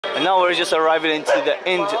And now we're just arriving into the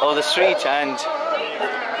end of the street, and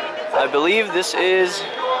I believe this is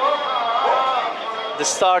the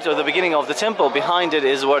start or the beginning of the temple. Behind it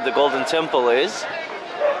is where the Golden Temple is.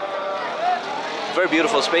 Very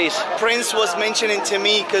beautiful space. Prince was mentioning to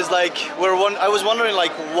me because like I was wondering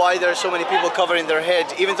like why there are so many people covering their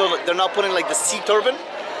head, even though they're not putting like the sea turban.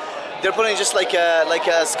 They're putting just like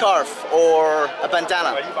a scarf or a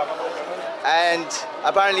bandana. And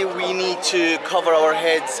apparently we need to cover our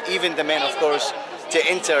heads, even the men of course, to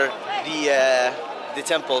enter the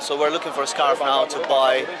temple. So we're looking for a scarf now to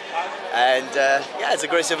buy, and yeah, it's a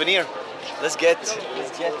great souvenir. Let's get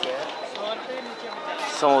there.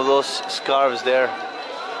 Some of those scarves there.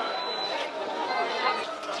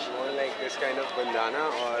 More like this kind of bandana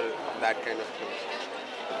or that kind of thing,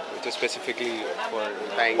 which is specifically for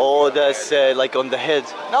tying. Oh, that's like on the head.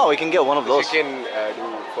 No, we can get one of those. You can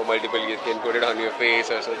do for multiple. You can put it on your face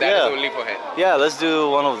or so. That is only for head. Yeah, let's do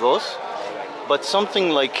one of those. But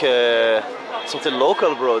something like something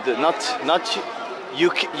local, bro. Not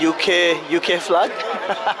UK flag.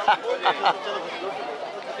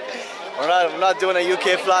 I'm not doing a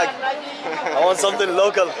UK flag. I want something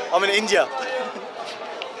local. I'm in India.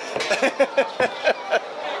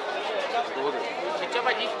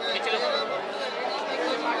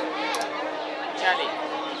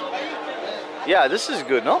 Yeah, this is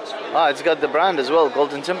good, no? Ah, it's got the brand as well,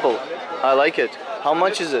 Golden Temple. I like it. How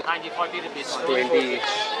much is it? 20.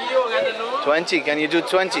 20. Can you do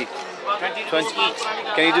 20? 20.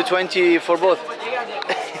 Can you do 20 for both?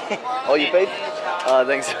 Oh, you paid?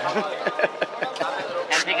 Thanks.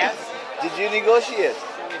 Anything else? Did you negotiate?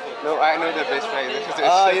 No, I know the best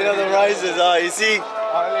price. You know the prices. You see. I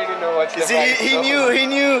already know what's the price.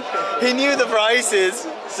 He knew the prices,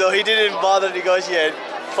 so he didn't bother negotiate.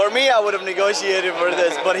 For me, I would have negotiated for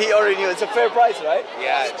this, but he already knew. It's a fair price, right?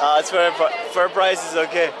 Yeah. It's fair price is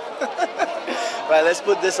okay. Right, let's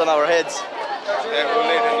put this on our heads.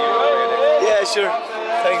 Yeah, sure.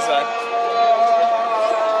 Thanks, man.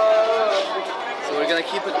 So we're gonna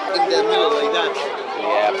keep it in the middle like that.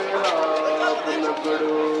 Yeah.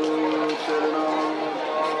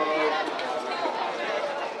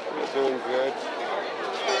 It's doing good.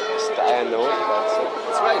 Just tie a note, that's it.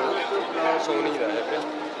 That's right. So many there.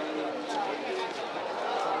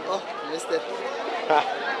 Oh, missed it.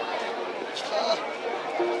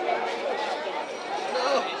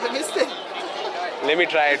 No, I missed it. Let me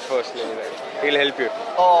try it first. He'll help you.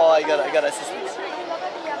 Oh, I got assistance.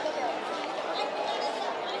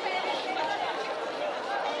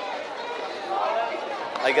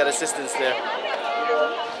 I got assistance there.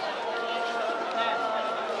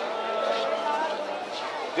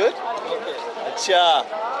 Good? Okay. Acha.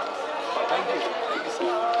 Thank you.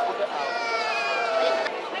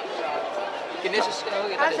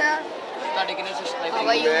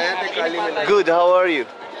 Good, how are you?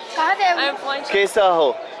 I'm fine. कैसा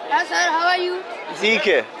हो? Sir, how are you? ठीक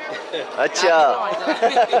है. अच्छा.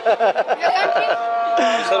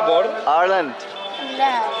 Sir, born? Ireland.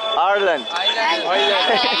 Ireland.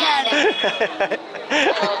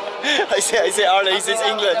 I say Ireland, he says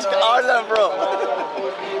English. Ireland, bro.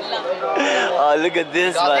 Oh, look at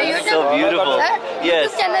this, man. It's so beautiful.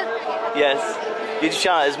 Yes. Yes. YouTube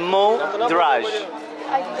channel is Mo Draj.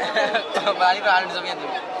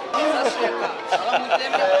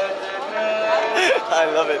 I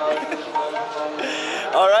love it.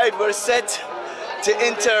 All right, we're set to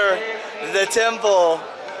enter the temple.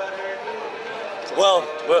 Well,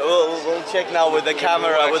 we'll check now with the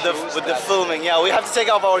camera, with the filming. Yeah, we have to take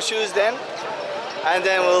off our shoes then, and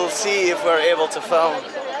then we'll see if we're able to film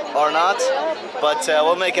or not. But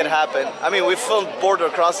we'll make it happen. I mean, we filmed border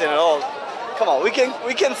crossing and all. Come on, we can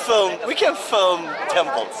film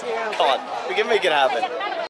temples. Come on, we can make it happen.